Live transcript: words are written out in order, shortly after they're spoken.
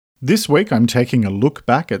This week, I'm taking a look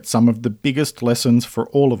back at some of the biggest lessons for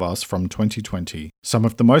all of us from 2020. Some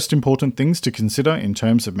of the most important things to consider in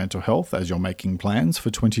terms of mental health as you're making plans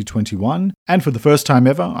for 2021. And for the first time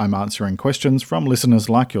ever, I'm answering questions from listeners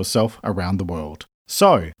like yourself around the world.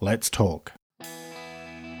 So, let's talk.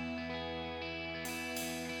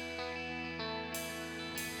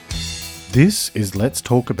 This is Let's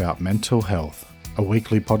Talk About Mental Health, a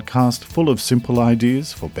weekly podcast full of simple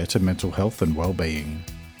ideas for better mental health and well-being.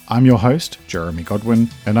 I'm your host, Jeremy Godwin,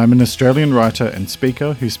 and I'm an Australian writer and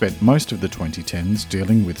speaker who spent most of the 2010s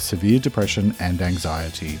dealing with severe depression and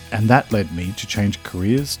anxiety, and that led me to change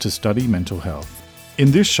careers to study mental health.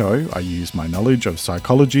 In this show, I use my knowledge of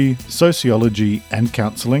psychology, sociology, and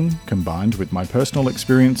counselling, combined with my personal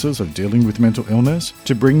experiences of dealing with mental illness,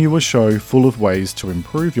 to bring you a show full of ways to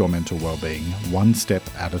improve your mental well-being, one step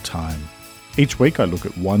at a time. Each week I look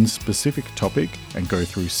at one specific topic and go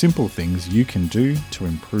through simple things you can do to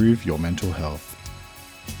improve your mental health.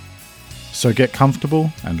 So get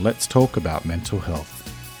comfortable and let's talk about mental health.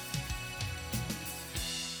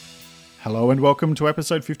 Hello and welcome to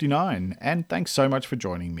episode 59, and thanks so much for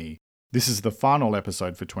joining me. This is the final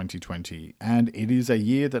episode for 2020, and it is a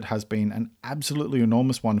year that has been an absolutely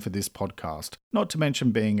enormous one for this podcast, not to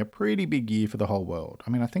mention being a pretty big year for the whole world. I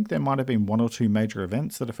mean, I think there might have been one or two major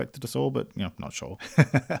events that affected us all, but, not sure.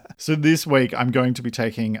 So this week, I'm going to be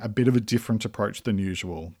taking a bit of a different approach than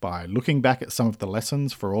usual by looking back at some of the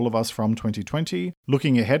lessons for all of us from 2020,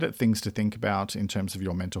 looking ahead at things to think about in terms of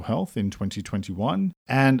your mental health in 2021,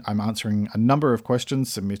 and I'm answering a number of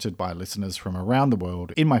questions submitted by listeners from around the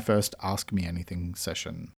world in my first Ask Me Anything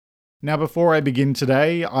session. Now, before I begin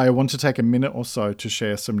today, I want to take a minute or so to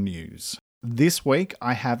share some news. This week,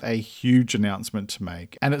 I have a huge announcement to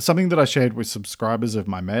make, and it's something that I shared with subscribers of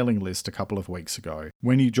my mailing list a couple of weeks ago.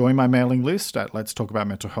 When you join my mailing list at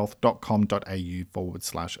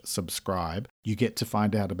letstalkaboutmentalhealth.com.au/subscribe, you get to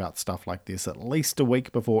find out about stuff like this at least a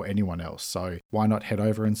week before anyone else, so why not head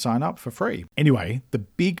over and sign up for free? Anyway, the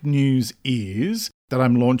big news is that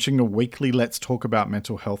I'm launching a weekly Let's Talk About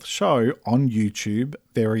Mental Health show on YouTube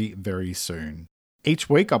very, very soon. Each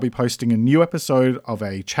week, I'll be posting a new episode of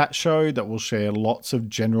a chat show that will share lots of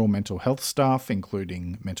general mental health stuff,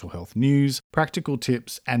 including mental health news, practical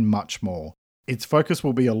tips, and much more. Its focus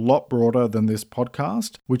will be a lot broader than this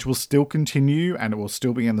podcast, which will still continue, and it will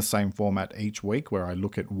still be in the same format each week where I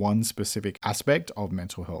look at one specific aspect of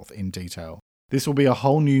mental health in detail. This will be a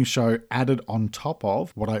whole new show added on top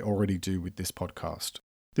of what I already do with this podcast.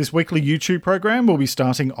 This weekly YouTube program will be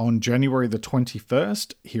starting on January the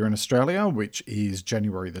 21st here in Australia, which is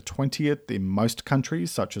January the 20th in most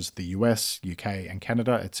countries such as the US, UK and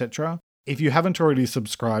Canada, etc. If you haven't already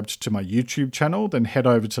subscribed to my YouTube channel, then head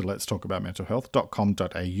over to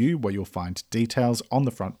letstalkaboutmentalhealth.com.au where you'll find details on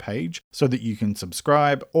the front page so that you can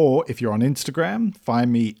subscribe, or if you're on Instagram, find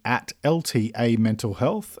me at LTA Mental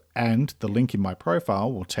Health and the link in my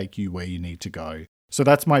profile will take you where you need to go. So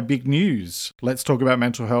that's my big news. Let's Talk About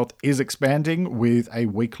Mental Health is expanding with a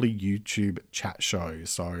weekly YouTube chat show.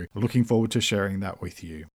 So looking forward to sharing that with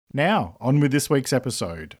you. Now, on with this week's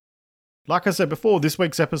episode. Like I said before, this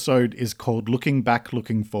week's episode is called Looking Back,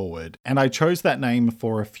 Looking Forward, and I chose that name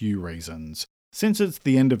for a few reasons. Since it's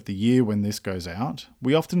the end of the year when this goes out,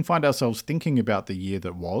 we often find ourselves thinking about the year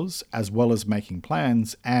that was, as well as making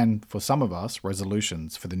plans and, for some of us,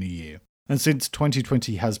 resolutions for the new year. And since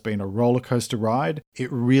 2020 has been a roller coaster ride, it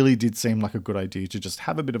really did seem like a good idea to just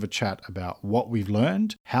have a bit of a chat about what we've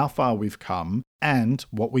learned, how far we've come, and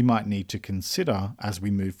what we might need to consider as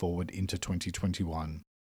we move forward into 2021.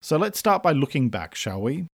 So let's start by looking back, shall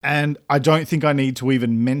we? And I don't think I need to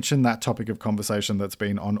even mention that topic of conversation that's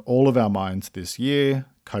been on all of our minds this year,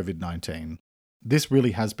 COVID-19. This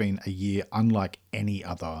really has been a year unlike any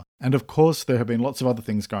other. And of course, there have been lots of other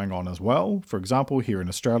things going on as well. For example, here in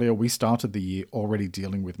Australia, we started the year already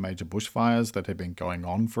dealing with major bushfires that had been going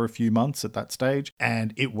on for a few months at that stage,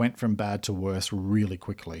 and it went from bad to worse really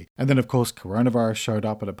quickly. And then, of course, coronavirus showed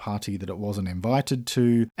up at a party that it wasn't invited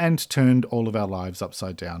to and turned all of our lives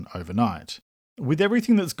upside down overnight. With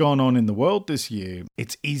everything that's gone on in the world this year,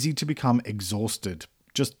 it's easy to become exhausted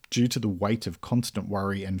just due to the weight of constant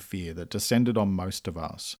worry and fear that descended on most of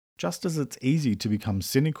us. Just as it's easy to become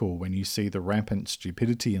cynical when you see the rampant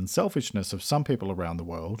stupidity and selfishness of some people around the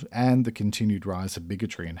world and the continued rise of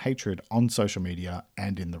bigotry and hatred on social media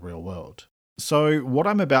and in the real world. So what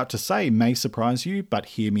I'm about to say may surprise you, but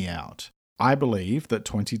hear me out. I believe that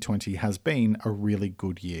 2020 has been a really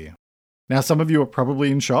good year. Now, some of you are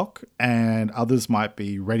probably in shock, and others might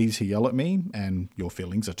be ready to yell at me, and your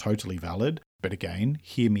feelings are totally valid. But again,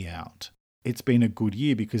 hear me out. It's been a good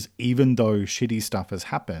year because even though shitty stuff has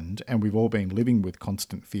happened and we've all been living with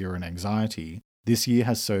constant fear and anxiety, this year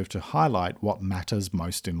has served to highlight what matters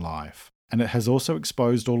most in life. And it has also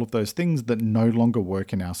exposed all of those things that no longer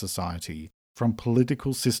work in our society, from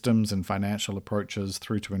political systems and financial approaches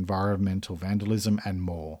through to environmental vandalism and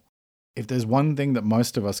more. If there's one thing that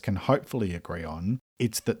most of us can hopefully agree on,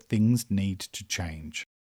 it's that things need to change.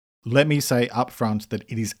 Let me say up front that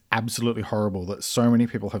it is absolutely horrible that so many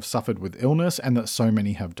people have suffered with illness and that so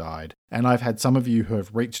many have died. And I've had some of you who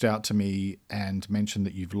have reached out to me and mentioned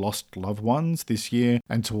that you've lost loved ones this year.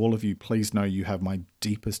 And to all of you, please know you have my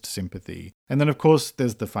deepest sympathy. And then, of course,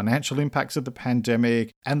 there's the financial impacts of the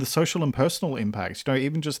pandemic and the social and personal impacts.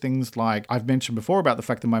 Even just things like I've mentioned before about the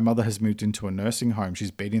fact that my mother has moved into a nursing home.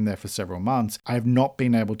 She's been in there for several months. I have not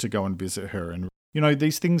been able to go and visit her. And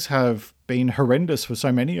these things have been horrendous for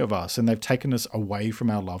so many of us, and they've taken us away from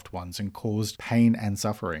our loved ones and caused pain and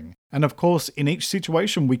suffering. And of course, in each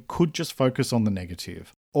situation, we could just focus on the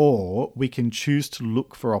negative, or we can choose to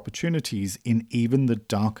look for opportunities in even the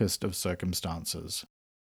darkest of circumstances.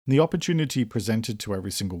 The opportunity presented to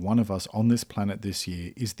every single one of us on this planet this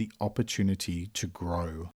year is the opportunity to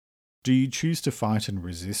grow. Do you choose to fight and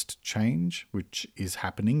resist change, which is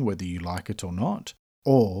happening whether you like it or not?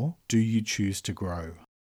 Or do you choose to grow?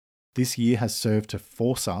 This year has served to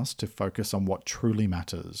force us to focus on what truly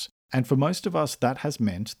matters. And for most of us, that has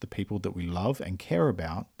meant the people that we love and care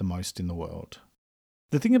about the most in the world.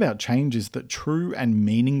 The thing about change is that true and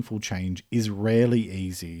meaningful change is rarely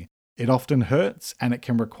easy. It often hurts, and it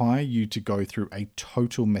can require you to go through a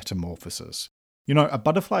total metamorphosis. A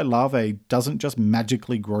butterfly larvae doesn't just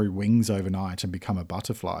magically grow wings overnight and become a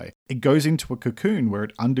butterfly. It goes into a cocoon where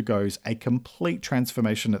it undergoes a complete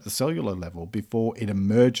transformation at the cellular level before it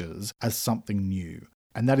emerges as something new.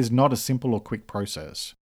 And that is not a simple or quick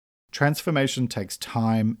process. Transformation takes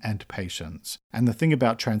time and patience. And the thing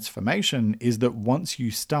about transformation is that once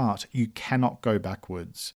you start, you cannot go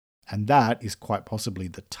backwards. And that is quite possibly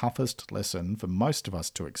the toughest lesson for most of us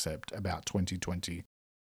to accept about 2020.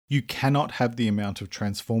 You cannot have the amount of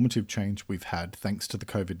transformative change we've had thanks to the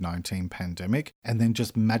COVID-19 pandemic and then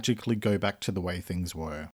just magically go back to the way things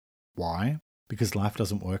were. Why? Because life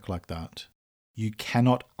doesn't work like that. You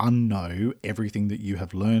cannot unknow everything that you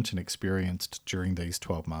have learnt and experienced during these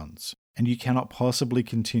 12 months. And you cannot possibly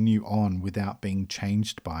continue on without being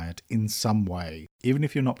changed by it in some way, even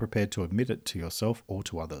if you're not prepared to admit it to yourself or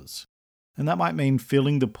to others. And that might mean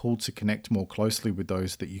feeling the pull to connect more closely with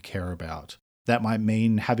those that you care about. That might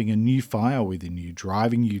mean having a new fire within you,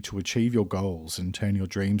 driving you to achieve your goals and turn your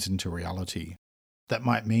dreams into reality. That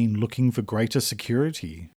might mean looking for greater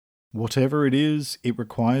security. Whatever it is, it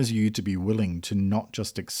requires you to be willing to not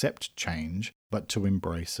just accept change, but to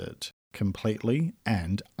embrace it, completely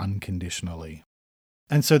and unconditionally.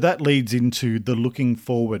 And so that leads into the looking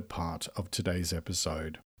forward part of today's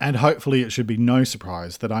episode. And hopefully it should be no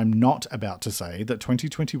surprise that I'm not about to say that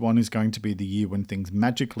 2021 is going to be the year when things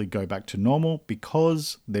magically go back to normal,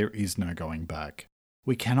 because there is no going back.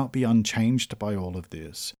 We cannot be unchanged by all of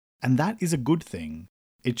this. And that is a good thing.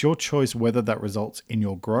 It's your choice whether that results in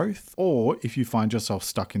your growth or if you find yourself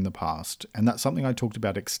stuck in the past. And that's something I talked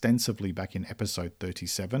about extensively back in episode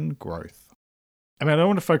 37, Growth. I don't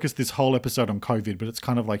want to focus this whole episode on COVID, but it's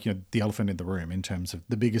kind of like, the elephant in the room in terms of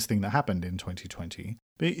the biggest thing that happened in 2020.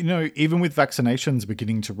 But, even with vaccinations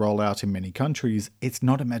beginning to roll out in many countries, it's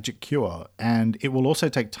not a magic cure. And it will also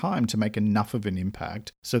take time to make enough of an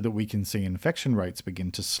impact so that we can see infection rates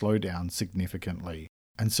begin to slow down significantly.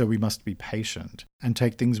 And so we must be patient and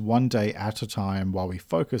take things one day at a time while we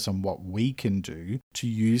focus on what we can do to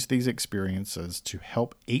use these experiences to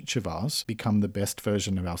help each of us become the best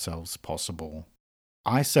version of ourselves possible.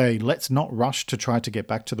 I say let's not rush to try to get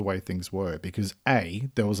back to the way things were because A,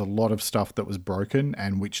 there was a lot of stuff that was broken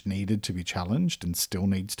and which needed to be challenged and still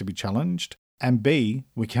needs to be challenged. And B,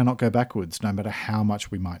 we cannot go backwards no matter how much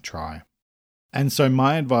we might try. And so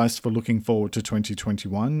my advice for looking forward to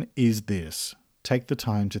 2021 is this. Take the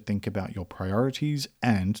time to think about your priorities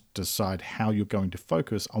and decide how you're going to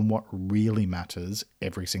focus on what really matters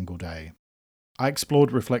every single day. I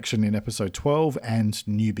explored reflection in episode 12 and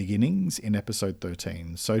new beginnings in episode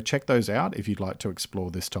 13, so check those out if you'd like to explore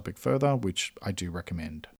this topic further, which I do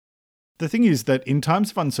recommend. The thing is that in times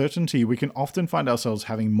of uncertainty, we can often find ourselves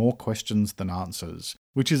having more questions than answers,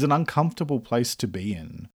 which is an uncomfortable place to be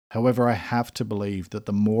in. However, I have to believe that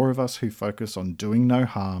the more of us who focus on doing no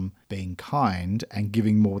harm, being kind, and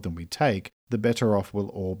giving more than we take, the better off we'll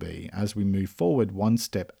all be as we move forward one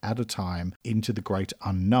step at a time into the great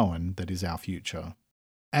unknown that is our future.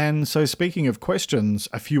 And so speaking of questions,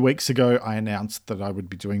 a few weeks ago I announced that I would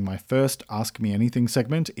be doing my first Ask Me Anything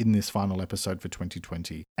segment in this final episode for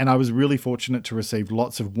 2020. And I was really fortunate to receive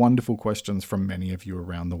lots of wonderful questions from many of you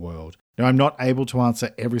around the world. Now, I'm not able to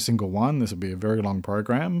answer every single one. This will be a very long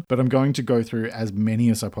program, but I'm going to go through as many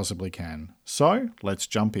as I possibly can. So let's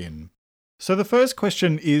jump in. So the first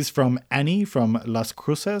question is from Annie from Las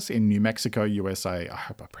Cruces in New Mexico, USA. I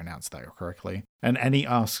hope I pronounced that correctly. And Annie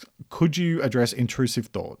asks, could you address intrusive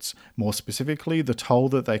thoughts? More specifically, the toll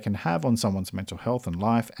that they can have on someone's mental health and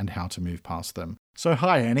life and how to move past them. So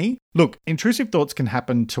hi, Annie. Look, intrusive thoughts can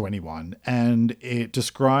happen to anyone, and it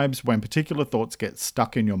describes when particular thoughts get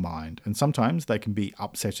stuck in your mind, and sometimes they can be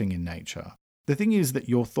upsetting in nature. The thing is that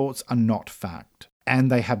your thoughts are not fact, and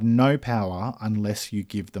they have no power unless you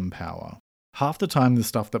give them power. Half the time, the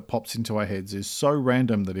stuff that pops into our heads is so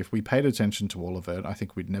random that if we paid attention to all of it, I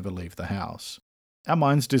think we'd never leave the house. Our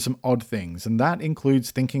minds do some odd things, and that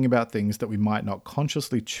includes thinking about things that we might not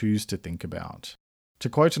consciously choose to think about. To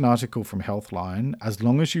quote an article from Healthline, as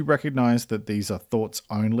long as you recognize that these are thoughts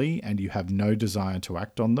only and you have no desire to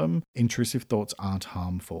act on them, intrusive thoughts aren't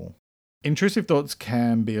harmful. Intrusive thoughts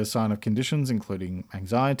can be a sign of conditions including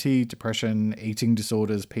anxiety, depression, eating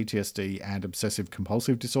disorders, PTSD, and obsessive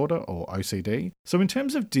compulsive disorder, or OCD. So in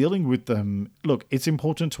terms of dealing with them, look, it's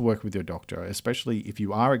important to work with your doctor, especially if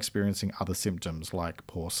you are experiencing other symptoms like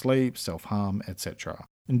poor sleep, self-harm, etc.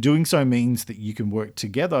 And doing so means that you can work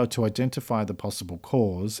together to identify the possible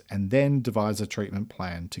cause and then devise a treatment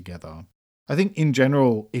plan together. I think in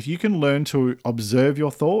general, if you can learn to observe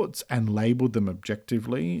your thoughts and label them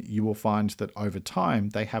objectively, you will find that over time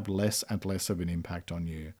they have less and less of an impact on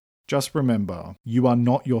you. Just remember, you are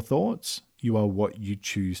not your thoughts, you are what you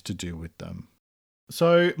choose to do with them.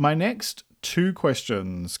 So my next two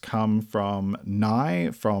questions come from Nye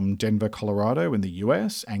from Denver, Colorado in the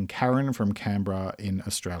US and Karen from Canberra in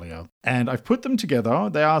Australia. And I've put them together.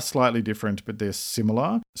 They are slightly different, but they're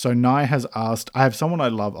similar. So Nye has asked, I have someone I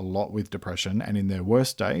love a lot with depression, and in their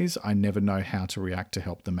worst days, I never know how to react to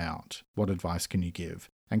help them out. What advice can you give?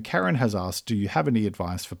 And Karen has asked, do you have any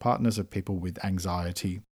advice for partners of people with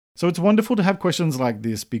anxiety? So it's wonderful to have questions like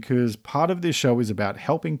this because part of this show is about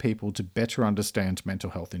helping people to better understand mental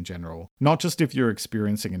health in general, not just if you're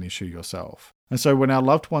experiencing an issue yourself. And so when our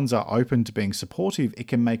loved ones are open to being supportive, it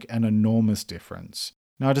can make an enormous difference.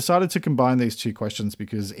 Now, I decided to combine these two questions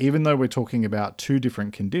because even though we're talking about two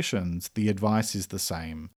different conditions, the advice is the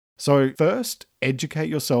same. So first, educate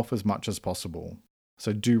yourself as much as possible.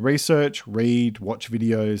 So do research, read, watch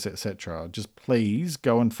videos, etc. Just please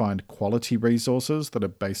go and find quality resources that are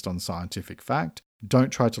based on scientific fact. Don't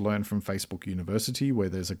try to learn from Facebook University where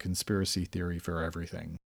there's a conspiracy theory for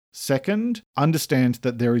everything. Second, understand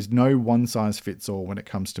that there is no one-size-fits-all when it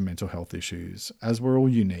comes to mental health issues, as we're all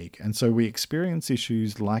unique, and so we experience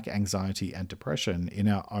issues like anxiety and depression in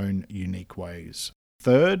our own unique ways.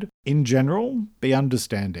 Third, in general, be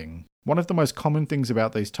understanding. One of the most common things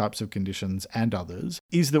about these types of conditions and others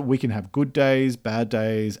is that we can have good days, bad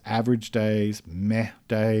days, average days, meh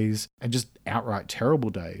days, and just outright terrible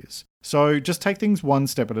days. So just take things one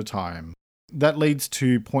step at a time. That leads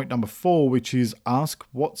to point number 4, which is ask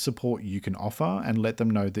what support you can offer and let them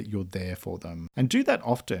know that you're there for them. And do that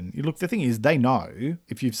often. Look, the thing is, they know.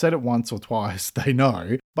 If you've said it once or twice, they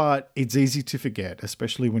know. But it's easy to forget,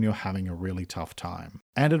 especially when you're having a really tough time.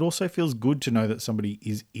 And it also feels good to know that somebody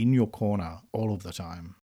is in your corner all of the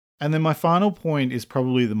time. And then my final point is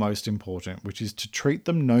probably the most important, which is to treat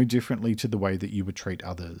them no differently to the way that you would treat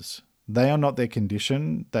others. They are not their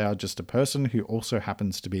condition, they are just a person who also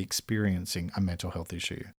happens to be experiencing a mental health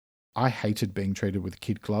issue. I hated being treated with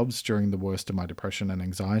kid gloves during the worst of my depression and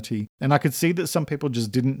anxiety, and I could see that some people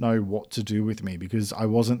just didn't know what to do with me because I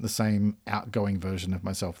wasn't the same outgoing version of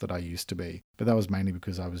myself that I used to be. But that was mainly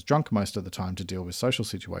because I was drunk most of the time to deal with social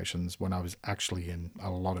situations when I was actually in a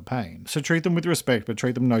lot of pain. So treat them with respect, but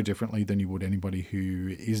treat them no differently than you would anybody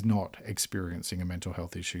who is not experiencing a mental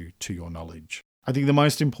health issue to your knowledge. I think the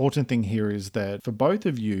most important thing here is that for both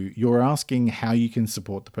of you, you're asking how you can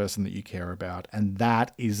support the person that you care about, and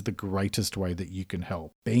that is the greatest way that you can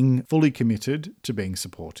help, being fully committed to being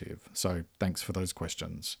supportive. So thanks for those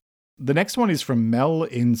questions. The next one is from Mel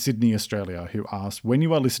in Sydney, Australia, who asked, when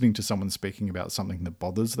you are listening to someone speaking about something that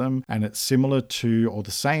bothers them and it's similar to or the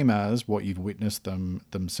same as what you've witnessed them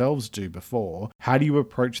themselves do before, how do you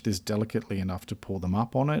approach this delicately enough to pull them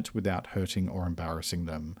up on it without hurting or embarrassing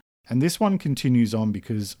them? And this one continues on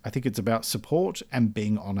because I think it's about support and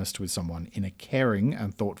being honest with someone in a caring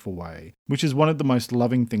and thoughtful way, which is one of the most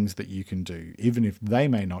loving things that you can do, even if they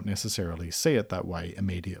may not necessarily see it that way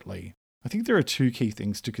immediately. I think there are two key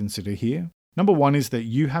things to consider here. Number one is that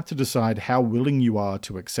you have to decide how willing you are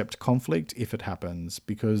to accept conflict if it happens,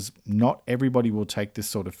 because not everybody will take this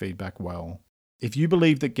sort of feedback well. If you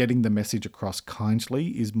believe that getting the message across kindly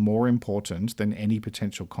is more important than any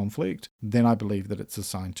potential conflict, then I believe that it's a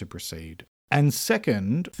sign to proceed. And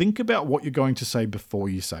second, think about what you're going to say before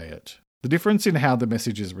you say it. The difference in how the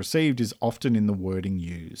message is received is often in the wording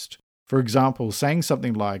used. For example, saying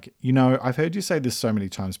something like, I've heard you say this so many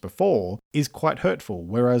times before, is quite hurtful,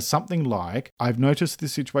 whereas something like, I've noticed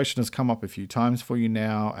this situation has come up a few times for you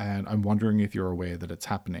now, and I'm wondering if you're aware that it's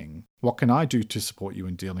happening. What can I do to support you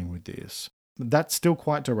in dealing with this? That's still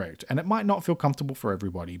quite direct, and it might not feel comfortable for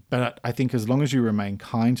everybody, but I think as long as you remain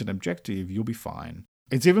kind and objective, you'll be fine.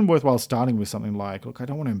 It's even worthwhile starting with something like, look, I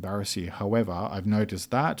don't want to embarrass you, however, I've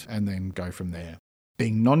noticed that, and then go from there.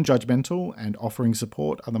 Being non-judgmental and offering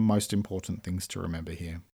support are the most important things to remember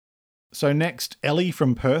here. So next, Ellie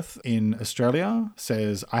from Perth in Australia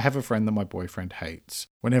says, I have a friend that my boyfriend hates.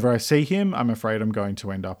 Whenever I see him, I'm afraid I'm going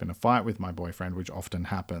to end up in a fight with my boyfriend, which often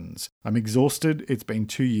happens. I'm exhausted. It's been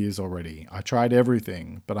 2 years already. I tried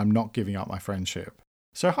everything, but I'm not giving up my friendship.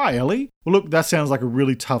 So hi, Ellie. Well, look, that sounds like a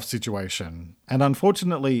really tough situation. And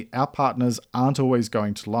unfortunately, our partners aren't always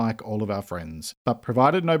going to like all of our friends. But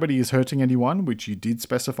provided nobody is hurting anyone, which you did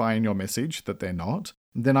specify in your message that they're not,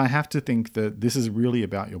 then I have to think that this is really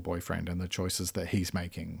about your boyfriend and the choices that he's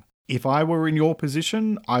making. If I were in your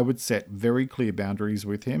position, I would set very clear boundaries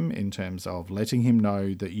with him in terms of letting him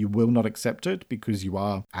know that you will not accept it because you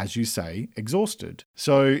are, as you say, exhausted.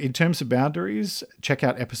 So in terms of boundaries, check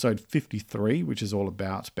out episode 53, which is all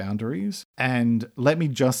about boundaries. And let me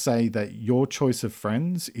just say that your choice of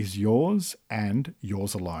friends is yours and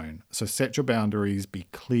yours alone. So set your boundaries, be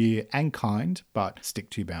clear and kind, but stick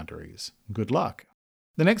to your boundaries. Good luck.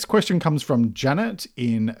 The next question comes from Janet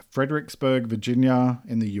in Fredericksburg, Virginia,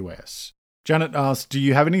 in the US. Janet asks, do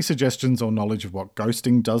you have any suggestions or knowledge of what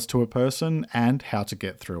ghosting does to a person and how to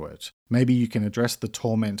get through it? Maybe you can address the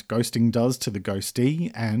torment ghosting does to the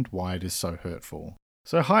ghostee and why it is so hurtful.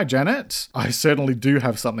 So hi Janet, I certainly do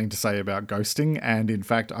have something to say about ghosting, and in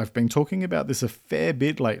fact I've been talking about this a fair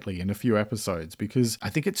bit lately in a few episodes because I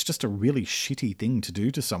think it's just a really shitty thing to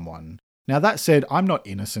do to someone. Now that said, I'm not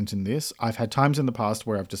innocent in this. I've had times in the past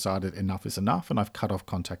where I've decided enough is enough and I've cut off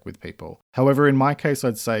contact with people. However, in my case,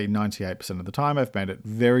 I'd say 98% of the time I've made it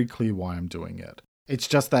very clear why I'm doing it. It's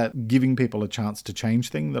just that giving people a chance to change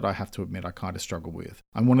thing that I have to admit I kind of struggle with.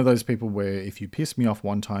 I'm one of those people where if you piss me off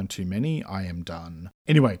one time too many, I am done.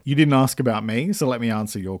 Anyway, you didn't ask about me, so let me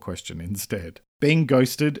answer your question instead. Being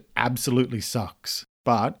ghosted absolutely sucks,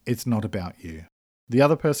 but it's not about you. The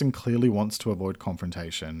other person clearly wants to avoid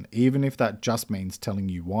confrontation, even if that just means telling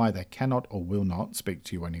you why they cannot or will not speak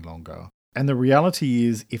to you any longer. And the reality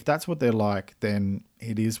is, if that's what they're like, then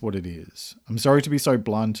it is what it is. I'm sorry to be so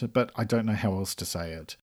blunt, but I don't know how else to say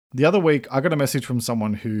it. The other week, I got a message from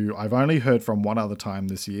someone who I've only heard from one other time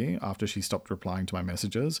this year after she stopped replying to my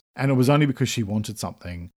messages, and it was only because she wanted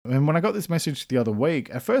something. And when I got this message the other week,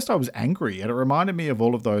 at first I was angry, and it reminded me of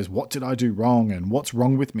all of those what did I do wrong and what's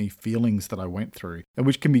wrong with me feelings that I went through, and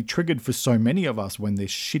which can be triggered for so many of us when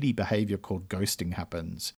this shitty behavior called ghosting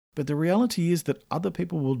happens. But the reality is that other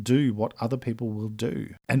people will do what other people will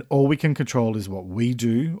do, and all we can control is what we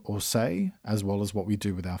do or say, as well as what we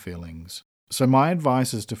do with our feelings. So my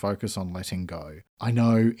advice is to focus on letting go. I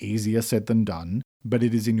know, easier said than done, but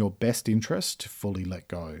it is in your best interest to fully let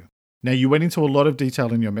go. Now, you went into a lot of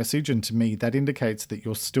detail in your message, and to me, that indicates that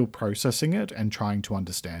you're still processing it and trying to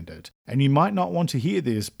understand it. And you might not want to hear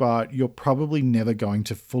this, but you're probably never going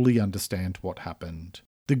to fully understand what happened.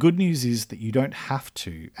 The good news is that you don't have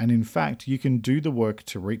to, and in fact, you can do the work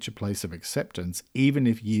to reach a place of acceptance, even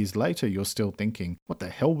if years later you're still thinking, what the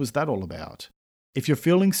hell was that all about? If you're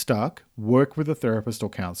feeling stuck, work with a therapist or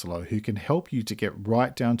counselor who can help you to get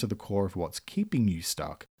right down to the core of what's keeping you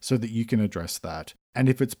stuck so that you can address that. And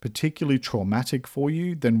if it's particularly traumatic for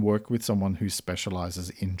you, then work with someone who specializes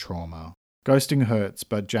in trauma. Ghosting hurts,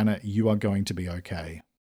 but Janet, you are going to be okay.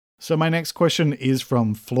 So my next question is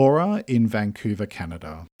from Flora in Vancouver,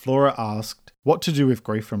 Canada. Flora asked, what to do if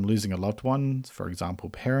grief from losing a loved one, for example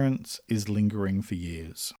parents, is lingering for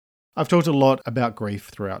years? I've talked a lot about grief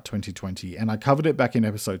throughout 2020, and I covered it back in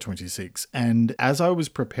episode 26. And as I was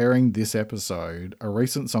preparing this episode, a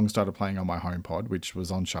recent song started playing on my HomePod, which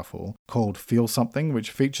was on shuffle, called Feel Something, which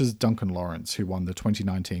features Duncan Lawrence, who won the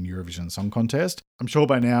 2019 Eurovision Song Contest. I'm sure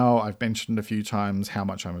by now I've mentioned a few times how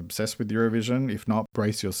much I'm obsessed with Eurovision. If not,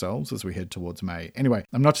 brace yourselves as we head towards May. Anyway,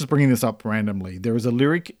 I'm not just bringing this up randomly. There is a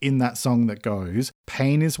lyric in that song that goes,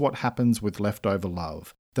 "Pain is what happens with leftover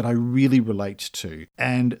love," that I really relate to.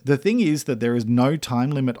 And the thing is that there is no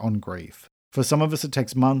time limit on grief. For some of us it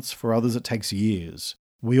takes months, for others it takes years.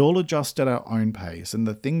 We all adjust at our own pace, and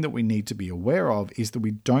the thing that we need to be aware of is that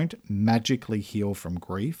we don't magically heal from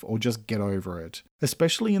grief or just get over it.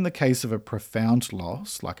 Especially in the case of a profound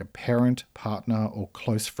loss, like a parent, partner, or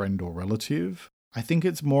close friend or relative, I think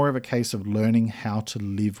it's more of a case of learning how to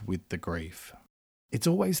live with the grief. It's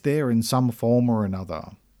always there in some form or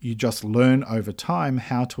another. You just learn over time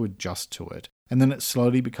how to adjust to it, and then it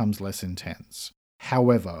slowly becomes less intense.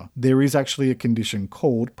 However, there is actually a condition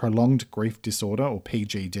called prolonged grief disorder, or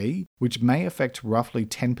PGD, which may affect roughly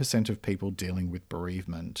 10% of people dealing with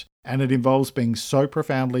bereavement. And it involves being so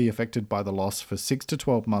profoundly affected by the loss for 6 to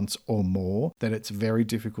 12 months or more that it's very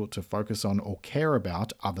difficult to focus on or care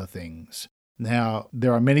about other things. Now,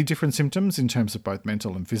 there are many different symptoms in terms of both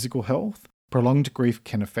mental and physical health. Prolonged grief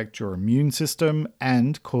can affect your immune system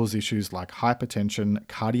and cause issues like hypertension,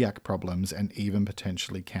 cardiac problems, and even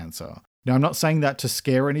potentially cancer. Now, I'm not saying that to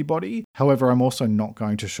scare anybody, however, I'm also not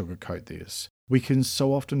going to sugarcoat this. We can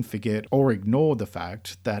so often forget or ignore the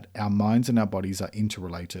fact that our minds and our bodies are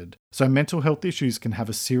interrelated. So mental health issues can have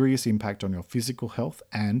a serious impact on your physical health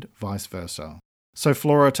and vice versa. So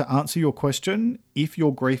Flora, to answer your question, if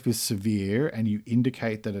your grief is severe and you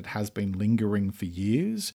indicate that it has been lingering for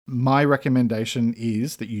years, my recommendation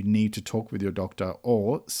is that you need to talk with your doctor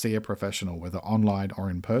or see a professional, whether online or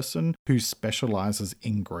in person, who specializes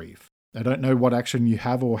in grief. I don't know what action you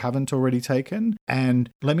have or haven't already taken. And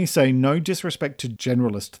let me say, no disrespect to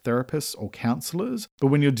generalist therapists or counselors, but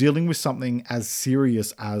when you're dealing with something as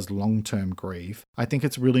serious as long-term grief, I think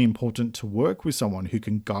it's really important to work with someone who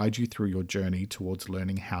can guide you through your journey towards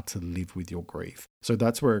learning how to live with your grief. So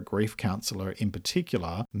that's where a grief counselor in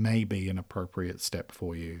particular may be an appropriate step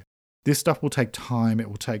for you. This stuff will take time, it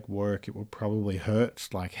will take work, it will probably hurt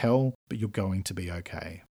like hell, but you're going to be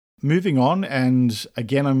okay. Moving on, and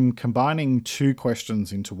again, I'm combining two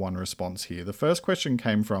questions into one response here. The first question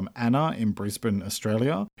came from Anna in Brisbane,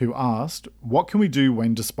 Australia, who asked, what can we do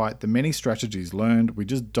when, despite the many strategies learned, we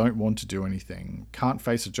just don't want to do anything? Can't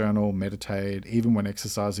face a journal, meditate, even when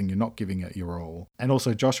exercising, you're not giving it your all. And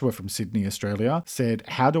also Joshua from Sydney, Australia, said,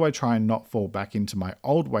 how do I try and not fall back into my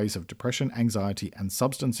old ways of depression, anxiety, and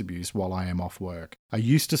substance abuse while I am off work? I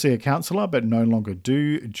used to see a counsellor, but no longer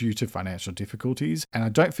do due to financial difficulties, and I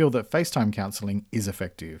don't feel that FaceTime counselling is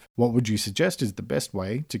effective. What would you suggest is the best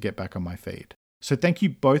way to get back on my feet? So thank you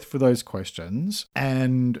both for those questions.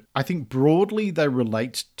 And I think broadly they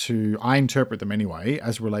relate to, I interpret them anyway,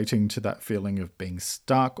 as relating to that feeling of being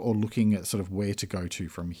stuck or looking at sort of where to go to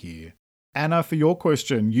from here. Anna, for your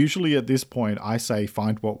question, usually at this point I say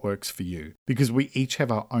find what works for you, because we each have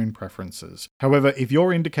our own preferences. However, if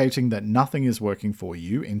you're indicating that nothing is working for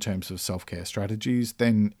you in terms of self-care strategies,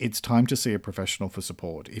 then it's time to see a professional for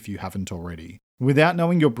support if you haven't already. Without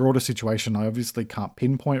knowing your broader situation, I obviously can't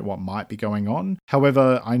pinpoint what might be going on.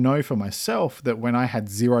 However, I know for myself that when I had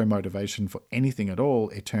zero motivation for anything at all,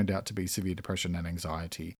 it turned out to be severe depression and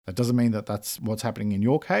anxiety. That doesn't mean that that's what's happening in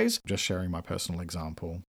your case, I'm just sharing my personal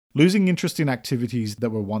example. Losing interest in activities that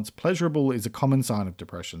were once pleasurable is a common sign of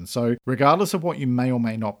depression. So regardless of what you may or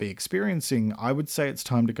may not be experiencing, I would say it's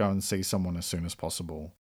time to go and see someone as soon as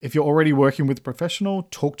possible. If you're already working with a professional,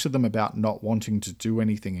 talk to them about not wanting to do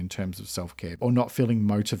anything in terms of self-care or not feeling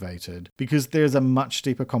motivated, because there's a much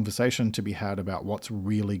deeper conversation to be had about what's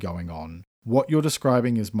really going on. What you're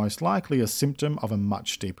describing is most likely a symptom of a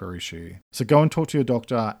much deeper issue. So go and talk to your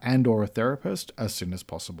doctor and/or a therapist as soon as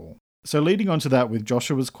possible. So leading on to that with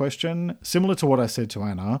Joshua's question, similar to what I said to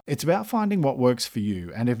Anna, it's about finding what works for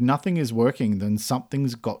you, and if nothing is working, then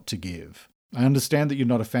something's got to give. I understand that you're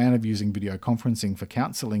not a fan of using video conferencing for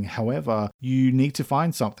counselling, however, you need to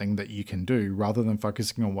find something that you can do rather than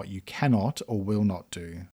focusing on what you cannot or will not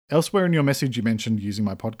do. Elsewhere in your message, you mentioned using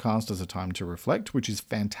my podcast as a time to reflect, which is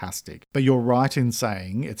fantastic, but you're right in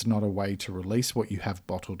saying it's not a way to release what you have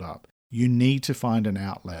bottled up. You need to find an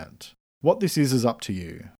outlet. What this is up to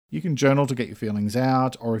you. You can journal to get your feelings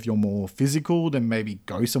out, or if you're more physical, then maybe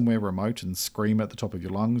go somewhere remote and scream at the top of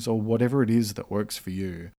your lungs, or whatever it is that works for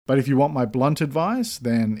you. But if you want my blunt advice,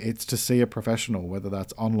 then it's to see a professional, whether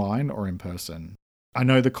that's online or in person. I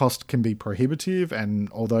know the cost can be prohibitive, and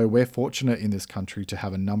although we're fortunate in this country to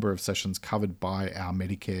have a number of sessions covered by our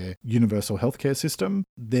Medicare universal healthcare system,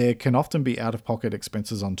 there can often be out-of-pocket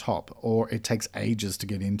expenses on top, or it takes ages to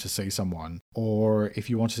get in to see someone. Or if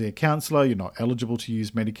you want to see a counsellor, you're not eligible to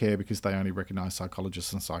use Medicare because they only recognise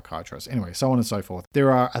psychologists and psychiatrists. Anyway, so on and so forth.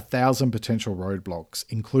 There are 1,000 potential roadblocks,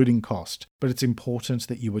 including cost, but it's important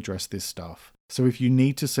that you address this stuff. So if you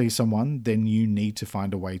need to see someone, then you need to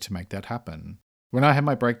find a way to make that happen. When I had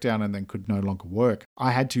my breakdown and then could no longer work,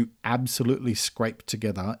 I had to absolutely scrape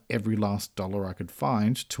together every last dollar I could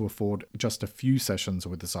find to afford just a few sessions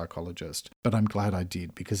with a psychologist. But I'm glad I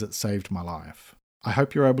did because it saved my life. I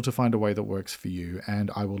hope you're able to find a way that works for you,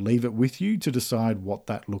 and I will leave it with you to decide what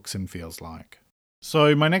that looks and feels like.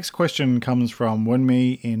 So my next question comes from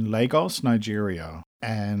Wunmi in Lagos, Nigeria,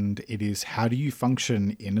 and it is, how do you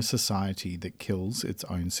function in a society that kills its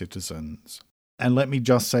own citizens? And let me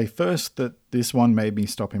just say first that this one made me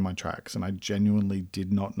stop in my tracks, and I genuinely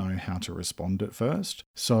did not know how to respond at first.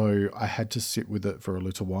 So I had to sit with it for a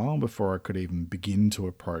little while before I could even begin to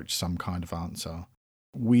approach some kind of answer.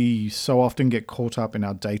 We so often get caught up in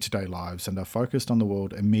our day-to-day lives and are focused on the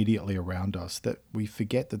world immediately around us that we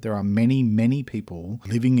forget that there are many, many people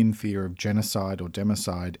living in fear of genocide or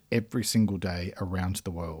democide every single day around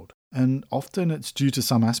the world. And often it's due to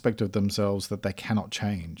some aspect of themselves that they cannot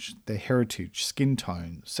change: their heritage, skin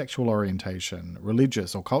tone, sexual orientation,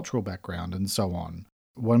 religious or cultural background, and so on.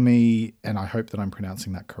 Wunmi, and I hope that I'm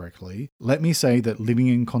pronouncing that correctly, let me say that living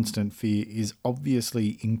in constant fear is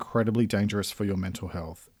obviously incredibly dangerous for your mental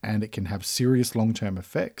health, and it can have serious long-term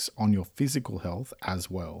effects on your physical health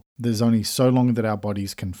as well. There's only so long that our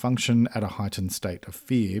bodies can function at a heightened state of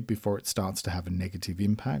fear before it starts to have a negative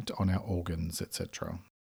impact on our organs, etc.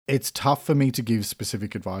 It's tough for me to give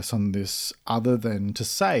specific advice on this other than to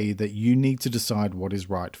say that you need to decide what is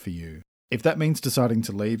right for you. If that means deciding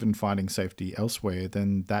to leave and finding safety elsewhere,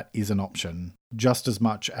 then that is an option, just as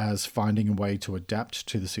much as finding a way to adapt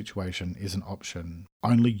to the situation is an option.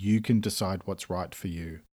 Only you can decide what's right for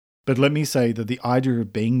you. But let me say that the idea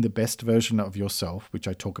of being the best version of yourself, which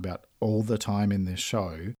I talk about all the time in this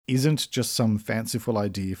show, isn't just some fanciful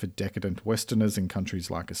idea for decadent Westerners in countries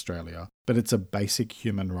like Australia, but it's a basic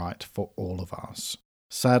human right for all of us.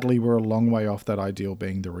 Sadly, we're a long way off that ideal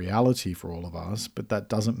being the reality for all of us, but that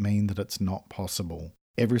doesn't mean that it's not possible.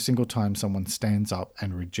 Every single time someone stands up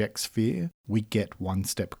and rejects fear, we get one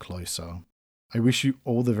step closer. I wish you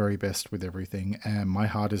all the very best with everything, and my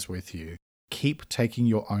heart is with you. Keep taking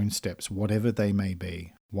your own steps, whatever they may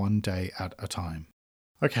be, one day at a time.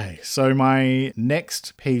 Okay, so my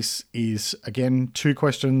next piece is, again, two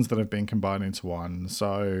questions that have been combined into one.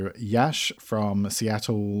 So Yash from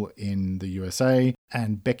Seattle in the USA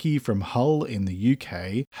and Becky from Hull in the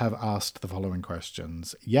UK have asked the following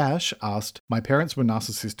questions. Yash asked, "My parents were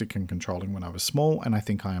narcissistic and controlling when I was small, and I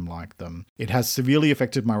think I am like them. It has severely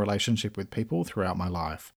affected my relationship with people throughout my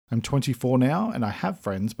life. I'm 24 now, and I have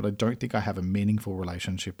friends, but I don't think I have a meaningful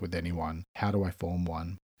relationship with anyone. How do I form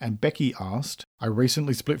one?" And Becky asked, "I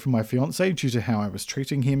recently split from my fiancé due to how I was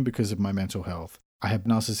treating him because of my mental health. I have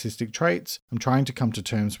narcissistic traits. I'm trying to come to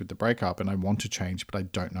terms with the breakup and I want to change, but I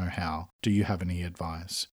don't know how. Do you have any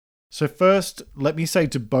advice?" So first, let me say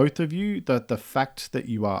to both of you that the fact that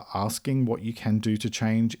you are asking what you can do to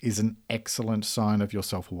change is an excellent sign of your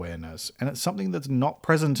self-awareness, and it's something that's not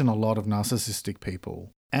present in a lot of narcissistic people.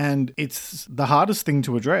 And it's the hardest thing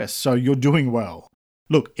to address, so you're doing well.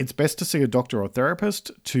 Look, it's best to see a doctor or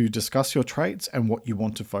therapist to discuss your traits and what you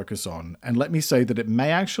want to focus on. And let me say that it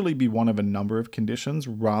may actually be one of a number of conditions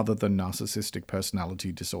rather than narcissistic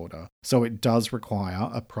personality disorder. So it does require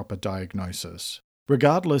a proper diagnosis.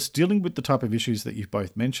 Regardless, dealing with the type of issues that you've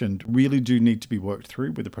both mentioned really do need to be worked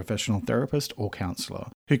through with a professional therapist or counsellor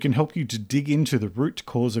who can help you to dig into the root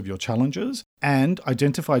cause of your challenges and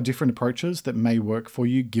identify different approaches that may work for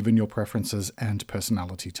you given your preferences and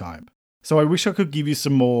personality type. So I wish I could give you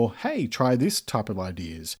some more, hey, try this type of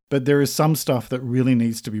ideas, but there is some stuff that really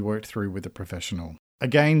needs to be worked through with a professional.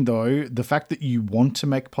 Again, though, the fact that you want to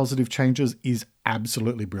make positive changes is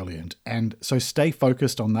absolutely brilliant, and so stay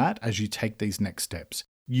focused on that as you take these next steps.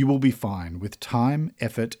 You will be fine with time,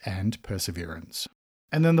 effort, and perseverance.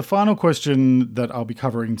 And then the final question that I'll be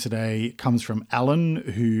covering today comes from Alan,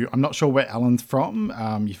 who I'm not sure where Alan's from,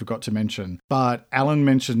 you forgot to mention, but Alan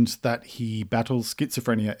mentioned that he battles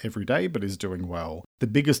schizophrenia every day but is doing well. The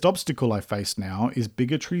biggest obstacle I face now is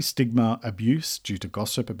bigotry, stigma, abuse due to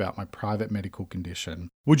gossip about my private medical condition.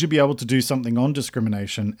 Would you be able to do something on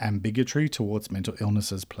discrimination and bigotry towards mental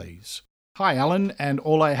illnesses, please? Hi, Alan, and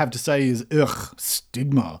all I have to say is,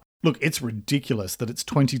 stigma. Look, it's ridiculous that it's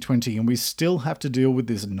 2020 and we still have to deal with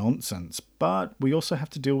this nonsense, but we also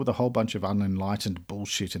have to deal with a whole bunch of unenlightened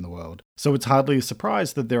bullshit in the world. So it's hardly a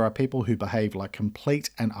surprise that there are people who behave like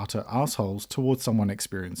complete and utter assholes towards someone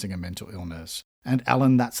experiencing a mental illness. And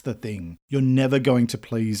Alan, that's the thing. You're never going to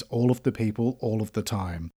please all of the people all of the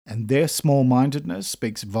time. And their small-mindedness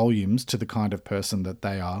speaks volumes to the kind of person that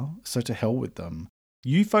they are, so to hell with them.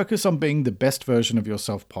 You focus on being the best version of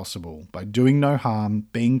yourself possible by doing no harm,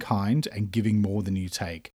 being kind, and giving more than you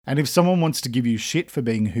take. And if someone wants to give you shit for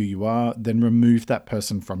being who you are, then remove that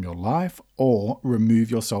person from your life or remove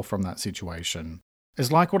yourself from that situation.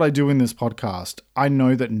 It's like what I do in this podcast. I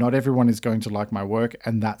know that not everyone is going to like my work,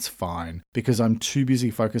 and that's fine, because I'm too busy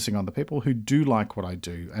focusing on the people who do like what I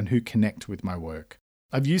do and who connect with my work.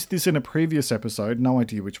 I've used this in a previous episode, no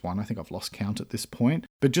idea which one, I think I've lost count at this point,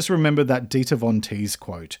 but just remember that Dita Von Teese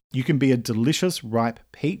quote, "You can be a delicious, ripe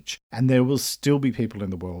peach, and there will still be people in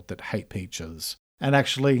the world that hate peaches." And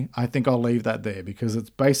actually, I think I'll leave that there because it's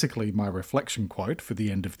basically my reflection quote for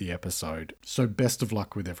the end of the episode. So best of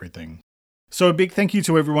luck with everything. So a big thank you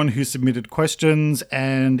to everyone who submitted questions,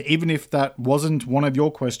 and even if that wasn't one of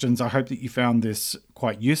your questions, I hope that you found this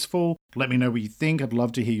quite useful. Let me know what you think. I'd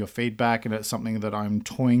love to hear your feedback, and it's something that I'm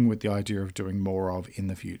toying with the idea of doing more of in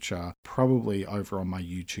the future, probably over on my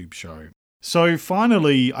YouTube show. So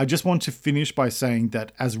finally, I just want to finish by saying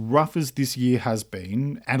that as rough as this year has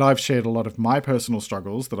been, and I've shared a lot of my personal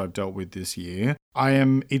struggles that I've dealt with this year, I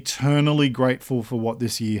am eternally grateful for what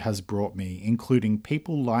this year has brought me, including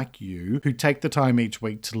people like you who take the time each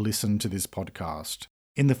week to listen to this podcast.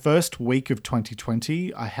 In the first week of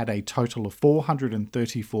 2020, I had a total of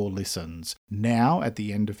 434 listens. Now, at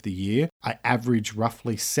the end of the year, I average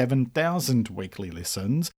roughly 7,000 weekly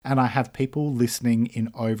listens, and I have people listening in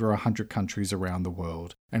over 100 countries around the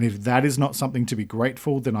world. And if that is not something to be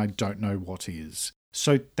grateful, then I don't know what is.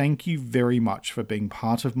 So thank you very much for being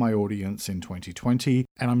part of my audience in 2020,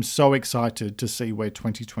 and I'm so excited to see where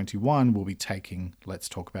 2021 will be taking Let's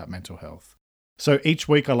Talk About Mental Health. So each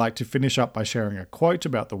week I like to finish up by sharing a quote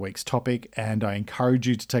about the week's topic, and I encourage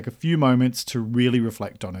you to take a few moments to really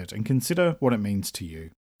reflect on it and consider what it means to you.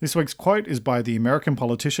 This week's quote is by the American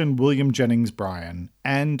politician William Jennings Bryan,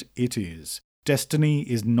 and it is, "Destiny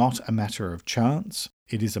is not a matter of chance,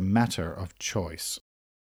 it is a matter of choice."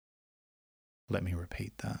 Let me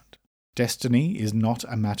repeat that. Destiny is not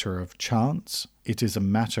a matter of chance, it is a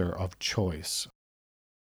matter of choice.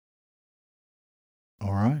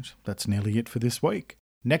 All right, that's nearly it for this week.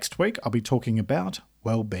 Next week, I'll be talking about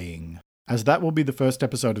well-being. As that will be the first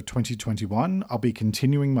episode of 2021, I'll be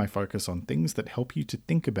continuing my focus on things that help you to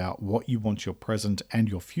think about what you want your present and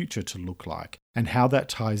your future to look like, and how that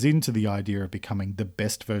ties into the idea of becoming the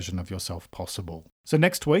best version of yourself possible. So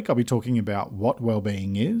next week, I'll be talking about what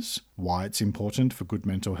well-being is, why it's important for good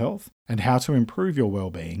mental health, and how to improve your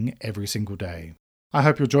well-being every single day. I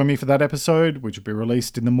hope you'll join me for that episode, which will be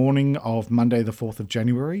released in the morning of Monday the 4th of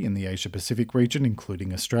January in the Asia Pacific region,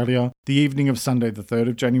 including Australia, the evening of Sunday the 3rd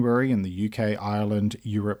of January in the UK, Ireland,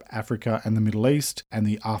 Europe, Africa, and the Middle East, and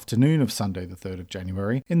the afternoon of Sunday the 3rd of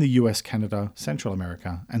January in the US, Canada, Central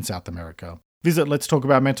America, and South America. Visit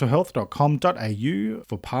letstalkaboutmentalhealth.com.au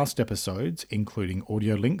for past episodes, including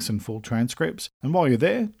audio links and full transcripts. And while you're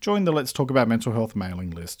there, join the Let's Talk About Mental Health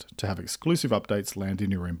mailing list to have exclusive updates land in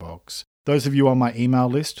your inbox. Those of you on my email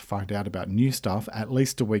list find out about new stuff at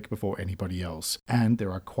least a week before anybody else, and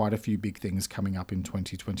there are quite a few big things coming up in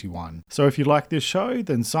 2021. So if you like this show,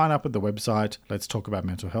 then sign up at the website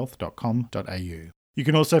letstalkaboutmentalhealth.com.au. You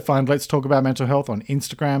can also find Let's Talk About Mental Health on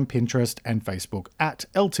Instagram, Pinterest, and Facebook at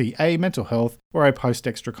LTA Mental Health, where I post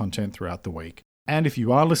extra content throughout the week. And if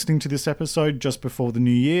you are listening to this episode just before the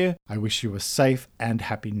new year, I wish you a safe and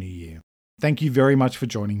happy new year. Thank you very much for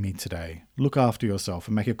joining me today. Look after yourself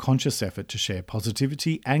and make a conscious effort to share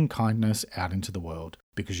positivity and kindness out into the world,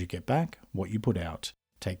 because you get back what you put out.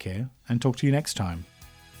 Take care and talk to you next time.